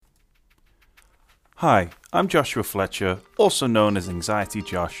Hi, I'm Joshua Fletcher, also known as Anxiety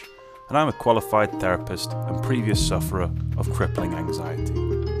Josh, and I'm a qualified therapist and previous sufferer of crippling anxiety.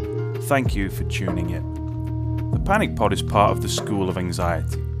 Thank you for tuning in. The Panic Pod is part of the School of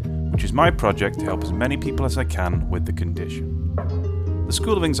Anxiety, which is my project to help as many people as I can with the condition. The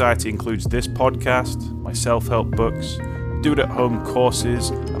School of Anxiety includes this podcast, my self-help books, do-it-at-home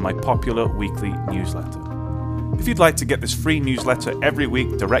courses, and my popular weekly newsletter. If you'd like to get this free newsletter every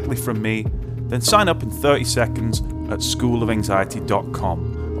week directly from me, then sign up in 30 seconds at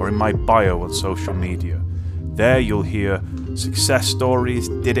schoolofanxiety.com or in my bio on social media. There you'll hear success stories,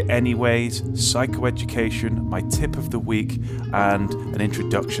 did it anyways, psychoeducation, my tip of the week, and an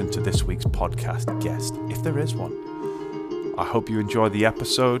introduction to this week's podcast guest, if there is one. I hope you enjoy the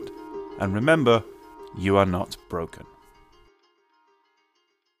episode, and remember, you are not broken.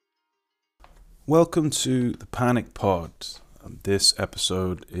 Welcome to the Panic Pod. This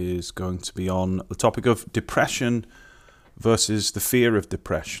episode is going to be on the topic of depression versus the fear of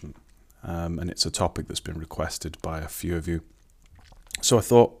depression. And it's a topic that's been requested by a few of you. So I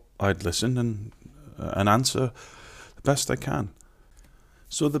thought I'd listen and answer the best I can.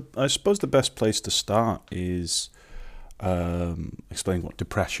 So I suppose the best place to start is explain what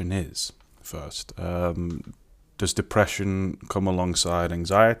depression is first. Does depression come alongside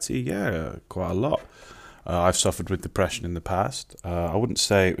anxiety? Yeah, quite a lot. I've suffered with depression in the past. I wouldn't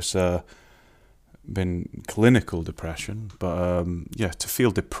say it was been clinical depression, but to feel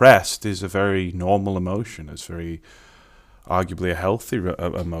depressed is a very normal emotion. It's very arguably a healthy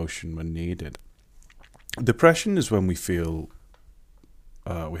emotion when needed. Depression is when we feel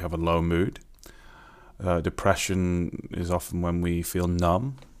we have a low mood. Depression is often when we feel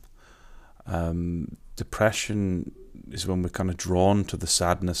numb. Depression is when we're kind of drawn to the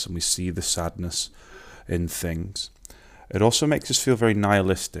sadness and we see the sadness in things. It also makes us feel very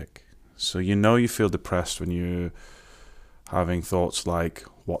nihilistic. So you feel depressed when you're having thoughts like,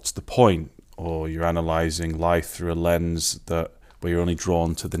 what's the point? Or you're analysing life through a lens where you're only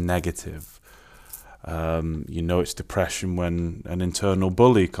drawn to the negative. It's depression when an internal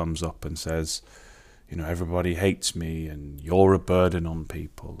bully comes up and says, everybody hates me and you're a burden on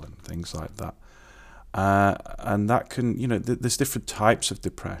people and things like that. And that can, there's different types of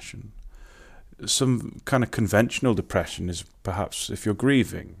depression. Some kind of conventional depression is perhaps if you're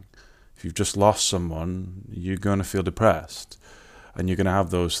grieving. If you've just lost someone, you're going to feel depressed. And you're going to have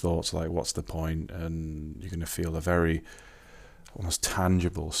those thoughts like, what's the point? And you're going to feel a very almost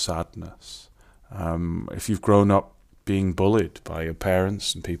tangible sadness. If you've grown up being bullied by your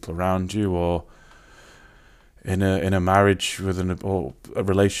parents and people around you, or in a marriage or a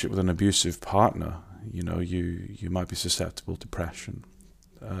relationship with an abusive partner, you might be susceptible to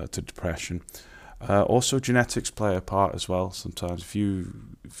depression. Also, genetics play a part as well. Sometimes,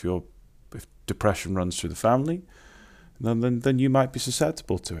 if depression runs through the family, then you might be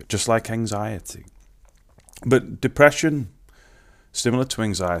susceptible to it, just like anxiety. But depression, similar to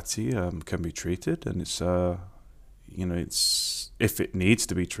anxiety, can be treated, and it's if it needs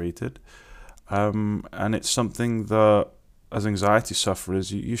to be treated, and it's something that, as anxiety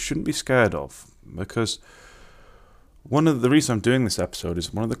sufferers, you shouldn't be scared of, because the reason I'm doing this episode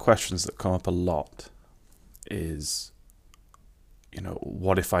is one of the questions that come up a lot is,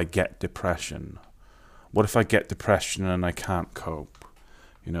 what if I get depression? What if I get depression and I can't cope?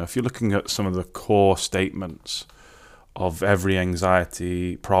 If you're looking at some of the core statements of every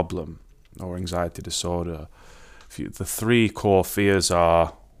anxiety problem or anxiety disorder, the three core fears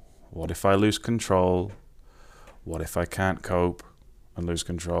are, what if I lose control? What if I can't cope and lose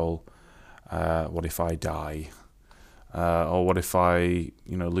control? What if I die? Or what if I,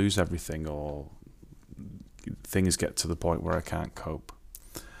 lose everything, or things get to the point where I can't cope?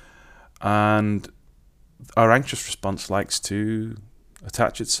 And our anxious response likes to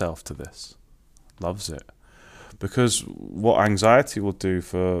attach itself to this, loves it. Because what anxiety will do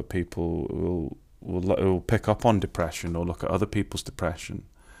for people will pick up on depression or look at other people's depression,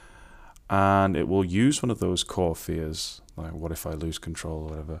 and it will use one of those core fears, like what if I lose control or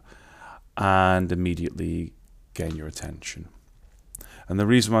whatever, and immediately gain your attention. And the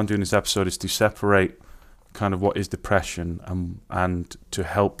reason why I'm doing this episode is to separate kind of what is depression and to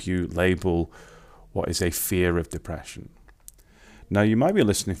help you label what is a fear of depression. Now, you might be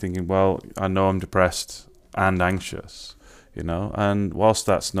listening thinking, well, I know I'm depressed and anxious, and whilst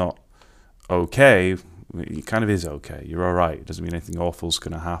that's not okay, it kind of is okay. You're all right. It doesn't mean anything awful's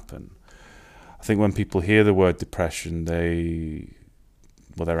going to happen. I think when people hear the word depression,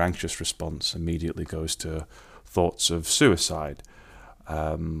 their anxious response immediately goes to thoughts of suicide,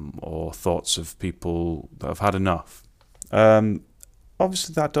 or thoughts of people that have had enough.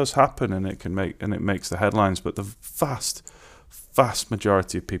 obviously that does happen, and it makes the headlines. But the vast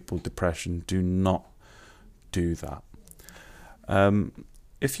majority of people with depression do not do that.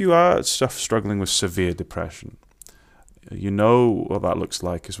 If you are struggling with severe depression, you know what that looks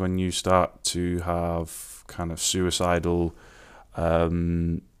like is when you start to have kind of suicidal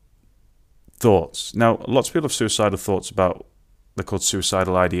thoughts. Now, lots of people have suicidal thoughts about, they're called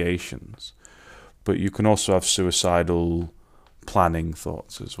suicidal ideations, but you can also have suicidal planning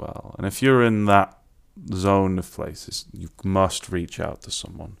thoughts as well. And if you're in that zone of places, you must reach out to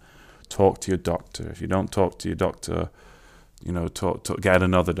someone. Talk to your doctor. If you don't talk to your doctor, get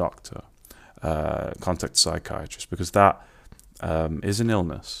another doctor. Contact a psychiatrist, because that is an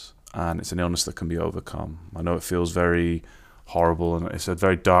illness, and it's an illness that can be overcome. I know it feels very horrible, and it's a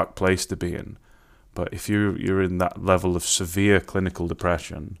very dark place to be in. But if you're in that level of severe clinical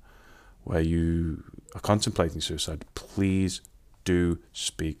depression where you are contemplating suicide, please do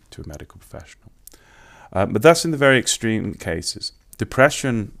speak to a medical professional. But that's in the very extreme cases.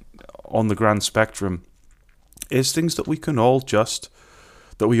 Depression, on the grand spectrum, is things that we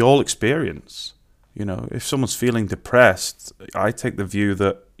all experience. If someone's feeling depressed, I take the view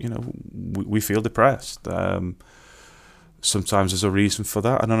that, we feel depressed. Sometimes there's a reason for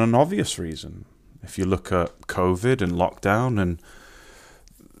that, and an obvious reason. If you look at COVID and lockdown and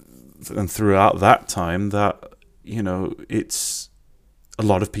throughout that time, that, it's a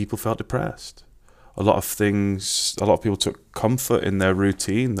lot of people felt depressed. A lot of people took comfort in their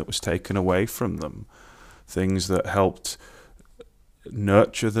routine that was taken away from them. Things that helped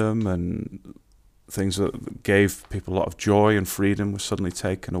nurture them and things that gave people a lot of joy and freedom were suddenly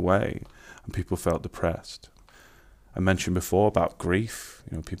taken away, and people felt depressed. I mentioned before about grief.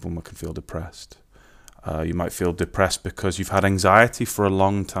 People can feel depressed. You might feel depressed because you've had anxiety for a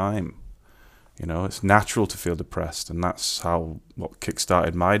long time. It's natural to feel depressed, and that's what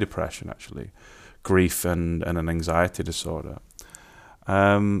kick-started my depression, actually. Grief and an anxiety disorder.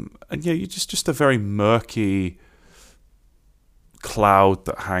 You're just a very murky cloud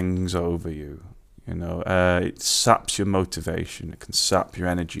that hangs over you. It saps your motivation. It can sap your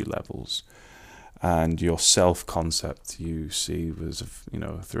energy levels, and your self-concept you see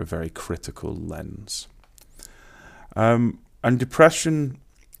through a very critical lens. And depression,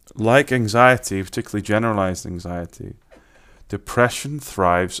 like anxiety, particularly generalized anxiety, depression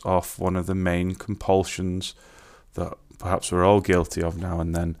thrives off one of the main compulsions that perhaps we're all guilty of now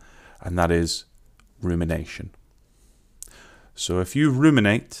and then, and that is rumination. So if you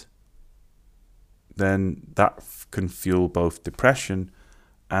ruminate, then that can fuel both depression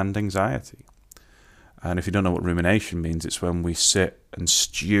and anxiety. And if you don't know what rumination means, it's when we sit and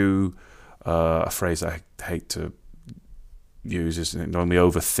stew, a phrase I hate to use, is when we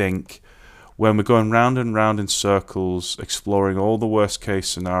overthink, when we're going round and round in circles, exploring all the worst case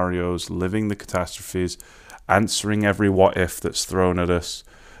scenarios, living the catastrophes, answering every what if that's thrown at us,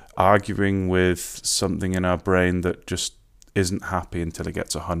 arguing with something in our brain that just isn't happy until it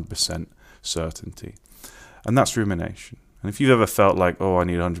gets 100% certainty. And that's rumination. And if you've ever felt like, I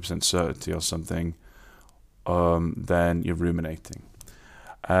need 100% certainty or something, then you're ruminating.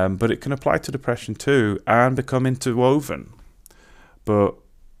 But it can apply to depression too, and become interwoven. But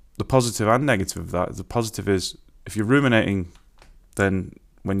the positive and negative of that, the positive is, if you're ruminating, then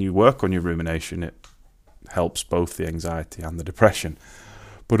when you work on your rumination, it helps both the anxiety and the depression.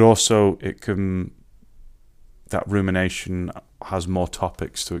 But also that rumination has more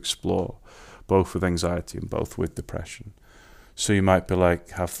topics to explore, both with anxiety and both with depression. So you might be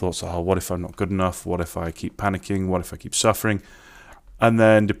have thoughts, what if I'm not good enough? What if I keep panicking? What if I keep suffering? And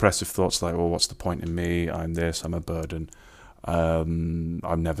then depressive thoughts like, what's the point in me? I'm this, I'm a burden. I'm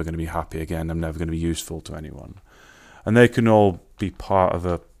never going to be happy again. I'm never going to be useful to anyone. And they can all be part of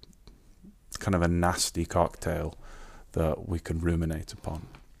a kind of a nasty cocktail that we can ruminate upon.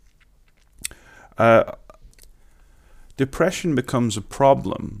 Depression becomes a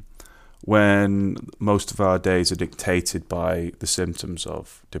problem when most of our days are dictated by the symptoms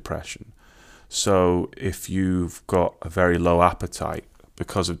of depression. So if you've got a very low appetite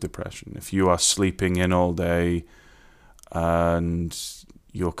because of depression, if you are sleeping in all day and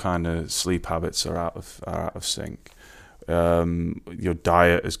your kind of sleep habits are out of sync, your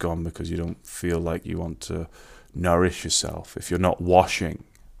diet is gone because you don't feel like you want to nourish yourself, if you're not washing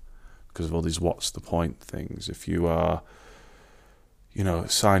because of all these what's the point things, if you are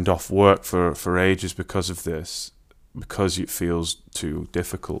signed off work for ages because of this, because it feels too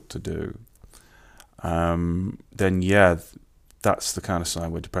difficult to do, then that's the kind of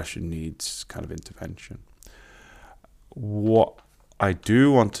sign where depression needs kind of intervention. What I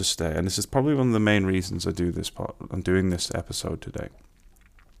do want to stay, and this is probably one of the main reasons I'm doing this episode today,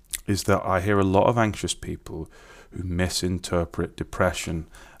 is that I hear a lot of anxious people who misinterpret depression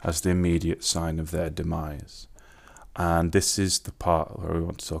as the immediate sign of their demise. And this is the part where we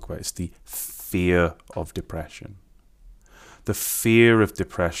want to talk about. It's the fear of depression. The fear of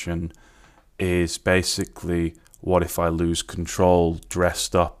depression is basically, what if I lose control,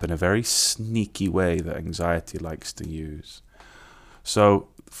 dressed up in a very sneaky way that anxiety likes to use. So,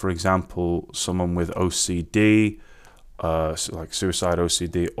 for example, someone with OCD, like suicide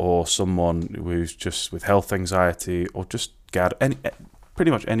OCD, or someone who's just with health anxiety, or just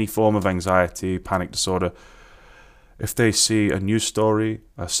pretty much any form of anxiety, panic disorder, if they see a news story,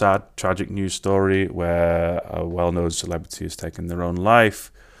 a sad, tragic news story where a well-known celebrity has taken their own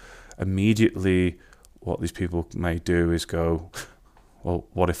life, immediately what these people may do is go, well,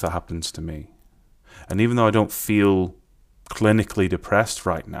 what if that happens to me? And even though I don't feel clinically depressed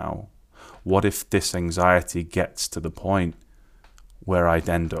right now, what if this anxiety gets to the point where I'd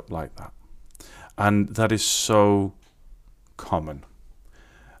end up like that? And that is so common.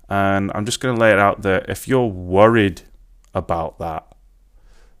 And I'm just going to lay it out there. If you're worried about that,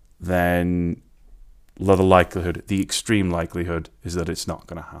 then the extreme likelihood is that it's not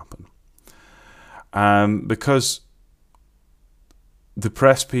going to happen. Because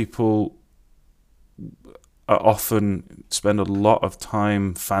depressed people often spend a lot of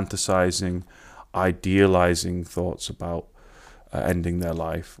time fantasizing, idealizing thoughts about ending their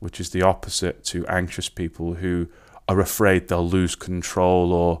life, which is the opposite to anxious people who are afraid they'll lose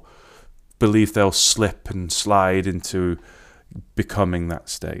control or believe they'll slip and slide into becoming that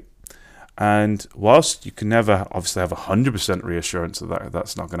state. And whilst you can never obviously have 100% reassurance that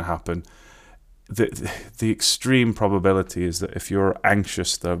that's not going to happen, the extreme probability is that if you're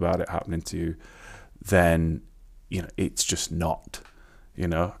anxious about it happening to you, then it's just not,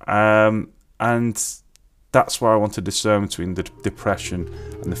 and that's where I want to discern between the depression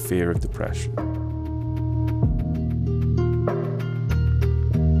and the fear of depression.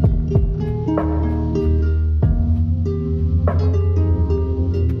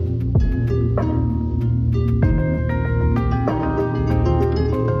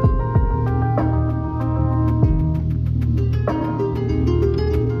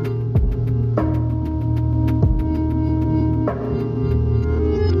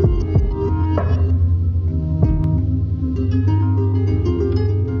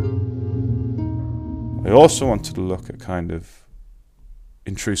 I also wanted to look at kind of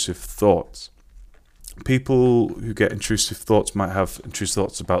intrusive thoughts. People who get intrusive thoughts might have intrusive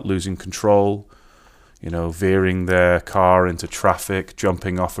thoughts about losing control, veering their car into traffic,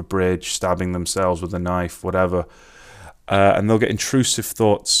 jumping off a bridge, stabbing themselves with a knife, whatever. And they'll get intrusive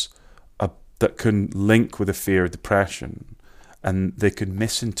thoughts that can link with a fear of depression. And they can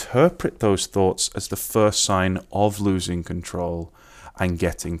misinterpret those thoughts as the first sign of losing control and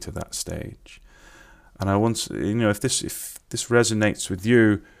getting to that stage. And I want, if this resonates with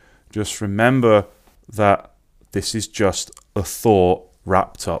you, just remember that this is just a thought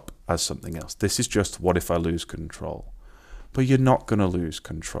wrapped up as something else. This is just, what if I lose control? But you're not going to lose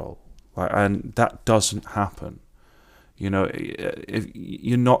control, and that doesn't happen. If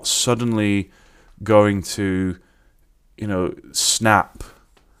you're not suddenly going to, snap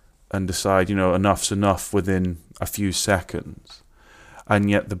and decide, enough's enough within a few seconds. And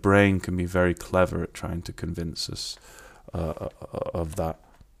yet the brain can be very clever at trying to convince us of that.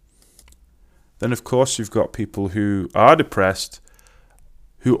 Then, of course, you've got people who are depressed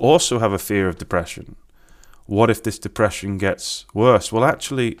who also have a fear of depression. What if this depression gets worse? Well,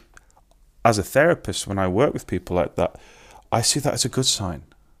 actually, as a therapist, when I work with people like that, I see that as a good sign.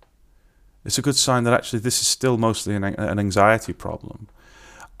 It's a good sign that actually this is still mostly an anxiety problem.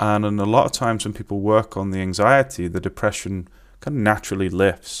 And a lot of times when people work on the anxiety, the depression kind of naturally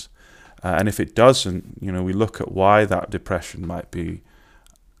lifts. And if it doesn't, we look at why that depression might be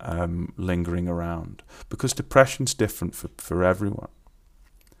lingering around. Because depression's different for everyone.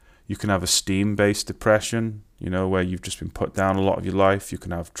 You can have esteem-based depression, where you've just been put down a lot of your life. You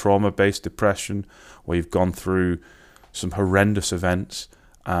can have trauma-based depression, where you've gone through some horrendous events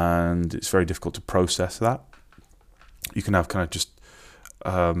and it's very difficult to process that. You can have kind of just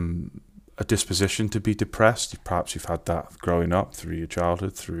a disposition to be depressed. Perhaps you've had that growing up, through your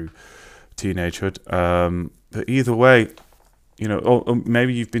childhood, through teenagehood. But either way, or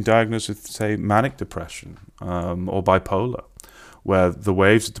maybe you've been diagnosed with, say, manic depression or bipolar, where the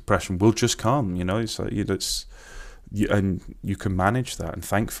waves of depression will just come. It's like and you can manage that. And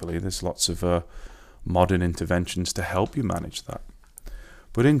thankfully, there's lots of modern interventions to help you manage that.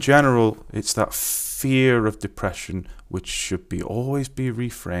 But in general, it's that fear of depression which should always be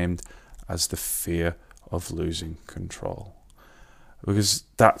reframed as the fear of losing control. because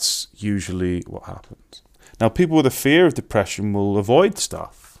that's usually what happens. Now, people with a fear of depression will avoid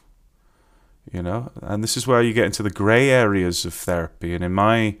stuff, and this is where you get into the grey areas of therapy. And in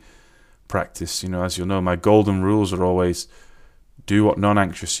my practice, as you'll know, my golden rules are always do what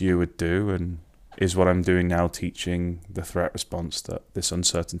non-anxious you would do, and is what I'm doing now teaching the threat response that this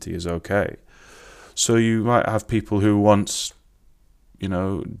uncertainty is okay. So you might have people who once,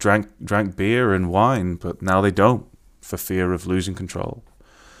 drank beer and wine, but now they don't for fear of losing control,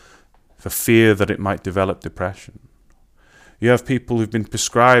 for fear that it might develop depression. You have people who've been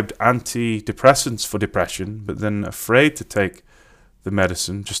prescribed antidepressants for depression, but then afraid to take the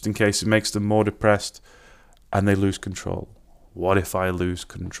medicine just in case it makes them more depressed, and they lose control. What if I lose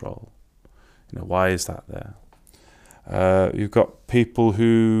control? Why is that there? You've got people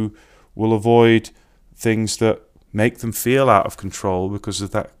who will avoid things that make them feel out of control because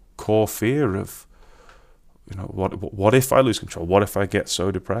of that core fear of, what if I lose control? What if I get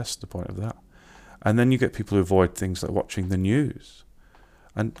so depressed, the point of that? And then you get people who avoid things like watching the news.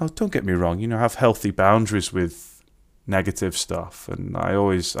 And don't get me wrong, have healthy boundaries with negative stuff, and I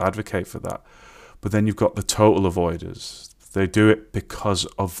always advocate for that. But then you've got the total avoiders. They do it because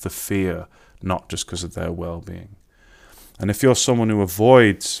of the fear, not just because of their well-being. And if you're someone who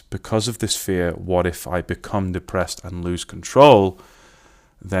avoids because of this fear, what if I become depressed and lose control,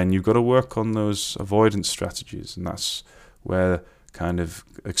 then you've got to work on those avoidance strategies. And that's where kind of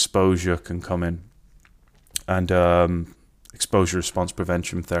exposure can come in. And exposure response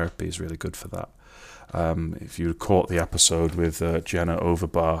prevention therapy is really good for that. If you caught the episode with Jenna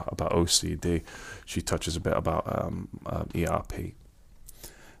Overbar about OCD, she touches a bit about ERP.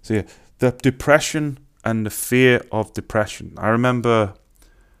 So yeah, the depression and the fear of depression. I remember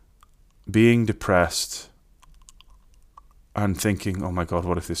being depressed and thinking, oh my God,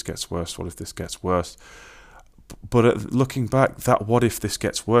 what if this gets worse? What if this gets worse? But looking back, that what if this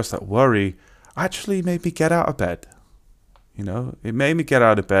gets worse, that worry, actually made me get out of bed. It made me get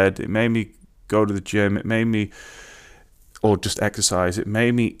out of bed. It made me go to the gym. It made me, or just exercise. It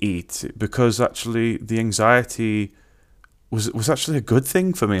made me eat, because actually the anxiety was actually a good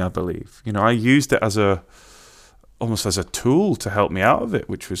thing for me, I believe. I used it almost as a tool to help me out of it,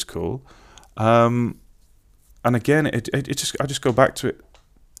 which was cool. And again, I just go back to it,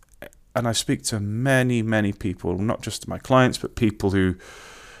 and I speak to many, many people, not just my clients, but people who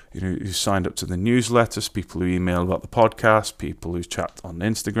signed up to the newsletters, people who email about the podcast, people who chat on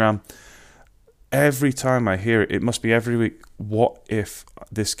Instagram. Every time I hear it, it must be every week, what if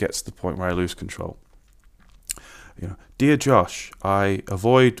this gets to the point where I lose control? Dear Josh, I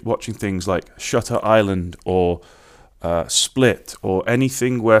avoid watching things like Shutter Island or Split, or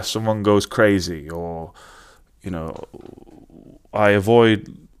anything where someone goes crazy, or I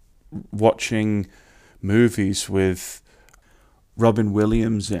avoid watching movies with Robin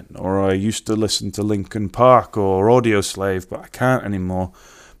Williams in, or I used to listen to Linkin Park or Audioslave, but I can't anymore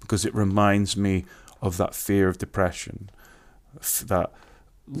because it reminds me of that fear of depression, that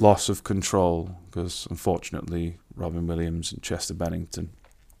loss of control, because unfortunately Robin Williams and Chester Bennington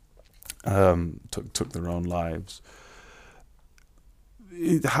took their own lives.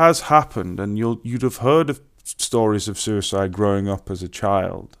 It has happened, and you'd have heard of stories of suicide growing up as a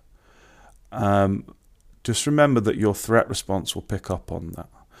child. Just remember that your threat response will pick up on that,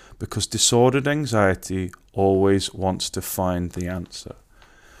 because disordered anxiety always wants to find the answer.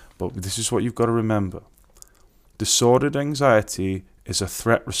 But this is what you've got to remember. Disordered anxiety is a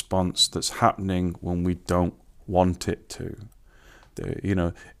threat response that's happening when we don't want it to.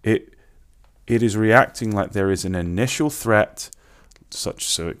 It is reacting like there is an initial threat,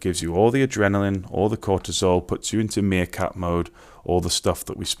 so it gives you all the adrenaline, all the cortisol, puts you into meerkat mode, all the stuff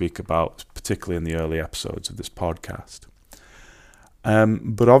that we speak about, particularly in the early episodes of this podcast.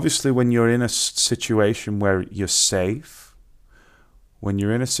 But obviously when you're in a situation where you're safe, when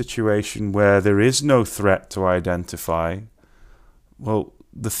you're in a situation where there is no threat to identify, well,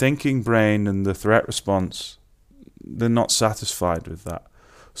 the thinking brain and the threat response, they're not satisfied with that.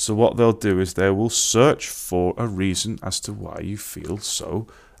 So what they'll do is they will search for a reason as to why you feel so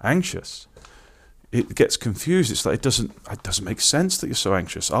anxious. It gets confused. It's like it doesn't make sense that you're so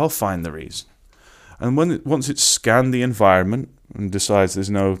anxious. I'll find the reason. And once it's scanned the environment and decides there's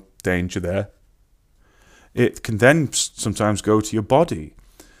no danger there, it can then sometimes go to your body,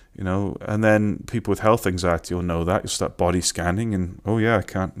 and then people with health anxiety will know that. You'll start body scanning and, oh yeah, I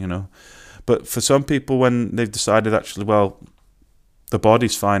can't, But for some people, when they've decided actually, well, the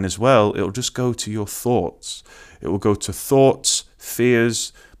body's fine as well, it'll just go to your thoughts. It will go to thoughts,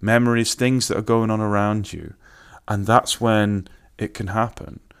 fears, memories, things that are going on around you. And that's when it can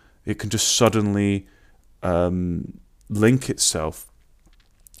happen. It can just suddenly link itself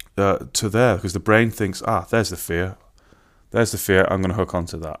to there, because the brain thinks, there's the fear. There's the fear. I'm going to hook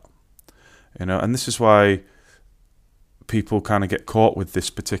onto that. And this is why people kind of get caught with this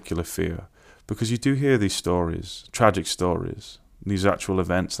particular fear, because you do hear these stories, tragic stories, these actual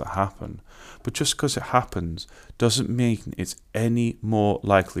events that happen. But just because it happens doesn't mean it's any more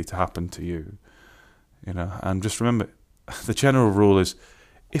likely to happen to you. And just remember, the general rule is,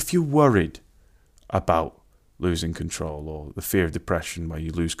 if you're worried about losing control, or the fear of depression where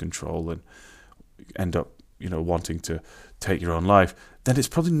you lose control and end up, wanting to take your own life, then it's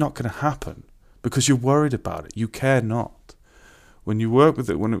probably not going to happen because you're worried about it. You care not. When you work with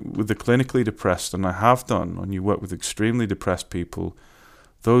with the clinically depressed, and I have done, when you work with extremely depressed people,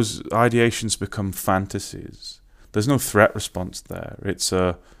 those ideations become fantasies. There's no threat response there. It's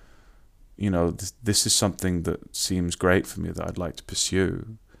this is something that seems great for me that I'd like to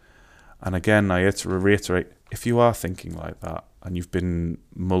pursue. And again, I reiterate, if you are thinking like that and you've been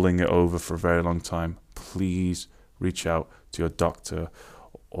mulling it over for a very long time, please reach out to your doctor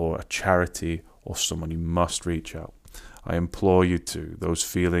or a charity or someone. You must reach out. I implore you to. Those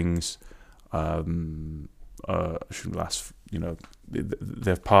feelings shouldn't last.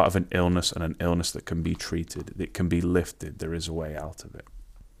 They're part of an illness, and an illness that can be treated. It can be lifted. There is a way out of it.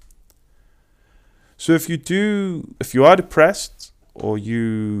 So if you are depressed, or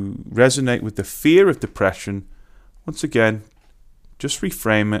you resonate with the fear of depression, once again, just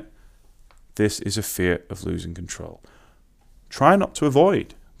reframe it. This is a fear of losing control. Try not to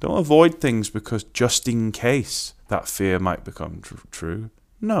avoid. Don't avoid things because just in case that fear might become true.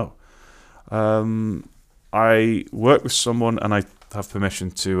 No. I work with someone, and I have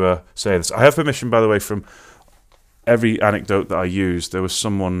permission to say this. I have permission, by the way, from every anecdote that I use. There was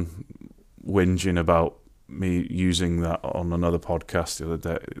someone whinging about me using that on another podcast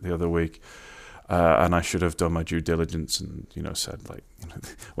the other week, and I should have done my due diligence and said,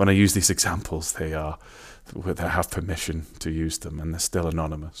 when I use these examples, they have permission to use them, and they're still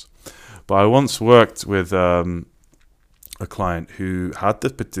anonymous. But I once worked with a client who had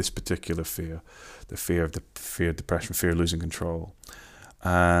this particular fear, the fear of depression, fear of losing control,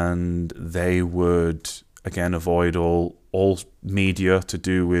 and they would again avoid all media to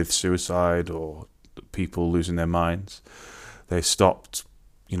do with suicide or people losing their minds. They stopped,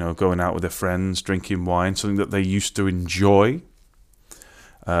 going out with their friends, drinking wine, something that they used to enjoy.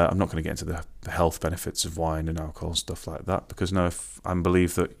 I'm not going to get into the health benefits of wine and alcohol and stuff like that, because I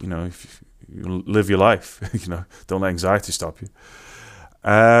believe that if you live your life, don't let anxiety stop you.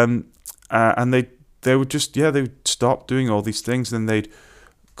 And they would just they would stop doing all these things, and then they'd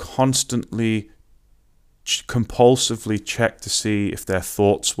constantly compulsively check to see if their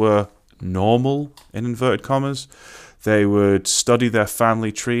thoughts were normal, in inverted commas. They would study their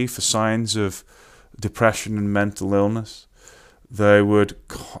family tree for signs of depression and mental illness. They would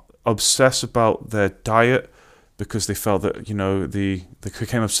obsess about their diet because they felt that they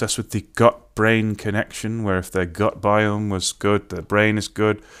became obsessed with the gut-brain connection, where if their gut biome was good, their brain is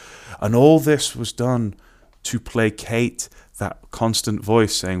good. And all this was done to placate that constant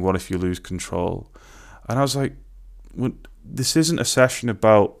voice saying, what if you lose control? And I was like, this isn't a session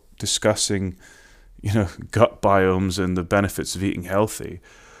about discussing, gut biomes and the benefits of eating healthy.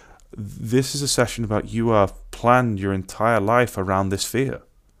 This is a session about you have planned your entire life around this fear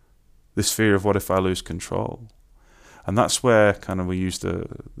of what if I lose control. And that's where kind of we use the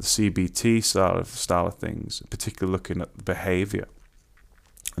CBT style of things, particularly looking at behavior.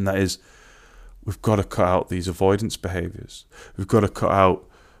 And that is, we've got to cut out these avoidance behaviors. We've got to cut out,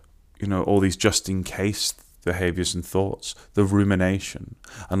 all these just-in-case behaviors and thoughts, the rumination.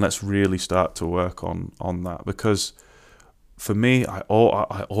 And let's really start to work on that. Because for me, I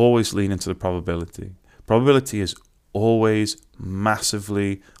always lean into the probability. Probability is always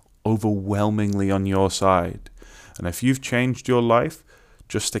massively, overwhelmingly on your side. And if you've changed your life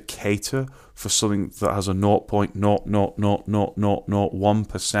just to cater for something that has a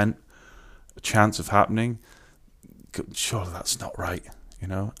 0.0000001% chance of happening, surely that's not right,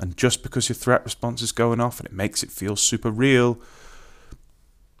 And just because your threat response is going off and it makes it feel super real,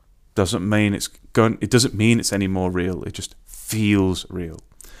 doesn't mean it's any more real. It just feels real.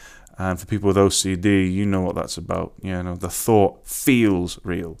 And for people with OCD, you know what that's about. The thought feels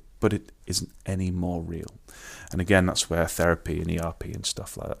real, but it isn't any more real. And again, that's where therapy and ERP and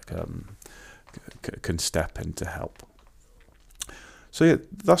stuff like that can step in to help. So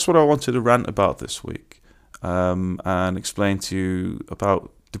that's what I wanted to rant about this week, and explain to you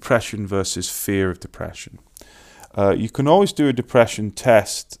about depression versus fear of depression. You can always do a depression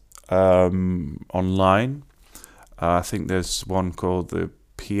test online. I think there's one called the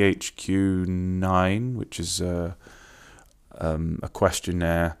PHQ-9, which is a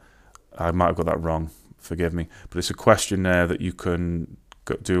questionnaire I might have got that wrong, forgive me, but it's a questionnaire that you can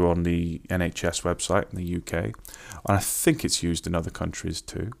do on the NHS website in the UK, and I think it's used in other countries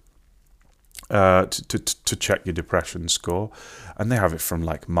too, to check your depression score, and they have it from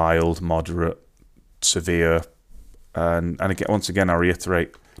like mild, moderate, severe, and again, once again, I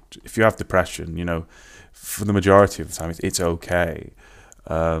reiterate, if you have depression, for the majority of the time, it's okay,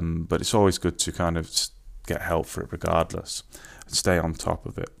 but it's always good to kind of get help for it regardless, and stay on top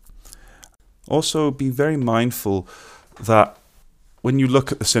of it. Also, be very mindful that when you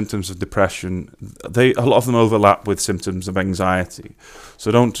look at the symptoms of depression, a lot of them overlap with symptoms of anxiety.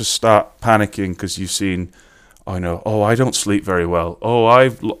 So don't just start panicking because you've seen, I don't sleep very well. Oh,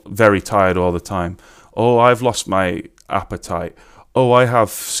 I'm very tired all the time. Oh, I've lost my appetite. Oh, I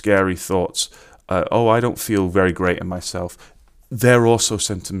have scary thoughts. I don't feel very great in myself. They're also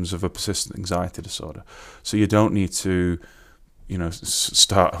symptoms of a persistent anxiety disorder. So you don't need to,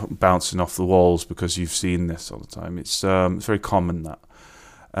 start bouncing off the walls because you've seen this all the time. It's very common that.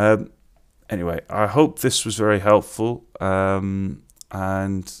 Anyway, I hope this was very helpful, and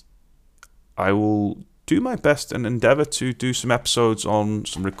I will do my best and endeavour to do some episodes on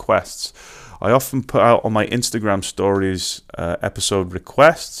some requests. I often put out on my Instagram stories episode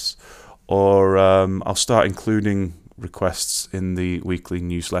requests, or I'll start including requests in the weekly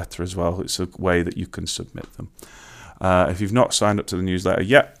newsletter as well. It's a way that you can submit them. If you've not signed up to the newsletter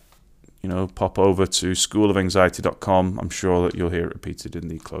yet, pop over to schoolofanxiety.com. I'm sure that you'll hear it repeated in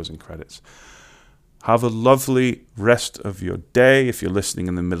the closing credits. Have a lovely rest of your day. If you're listening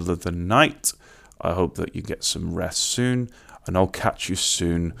in the middle of the night, I hope that you get some rest soon, and I'll catch you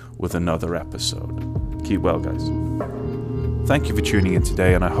soon with another episode. Keep well, guys. Thank you for tuning in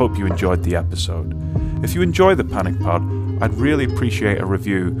today, and I hope you enjoyed the episode. If you enjoy the Panic Pod, I'd really appreciate a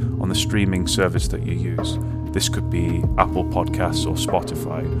review on the streaming service that you use. This could be Apple Podcasts or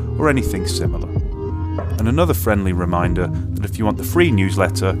Spotify or anything similar. And another friendly reminder that if you want the free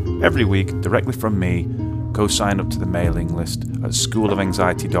newsletter every week directly from me, go sign up to the mailing list at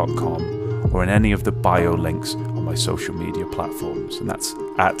schoolofanxiety.com or in any of the bio links on my social media platforms, and that's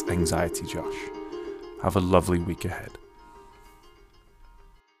 @AnxietyJosh. Have a lovely week ahead.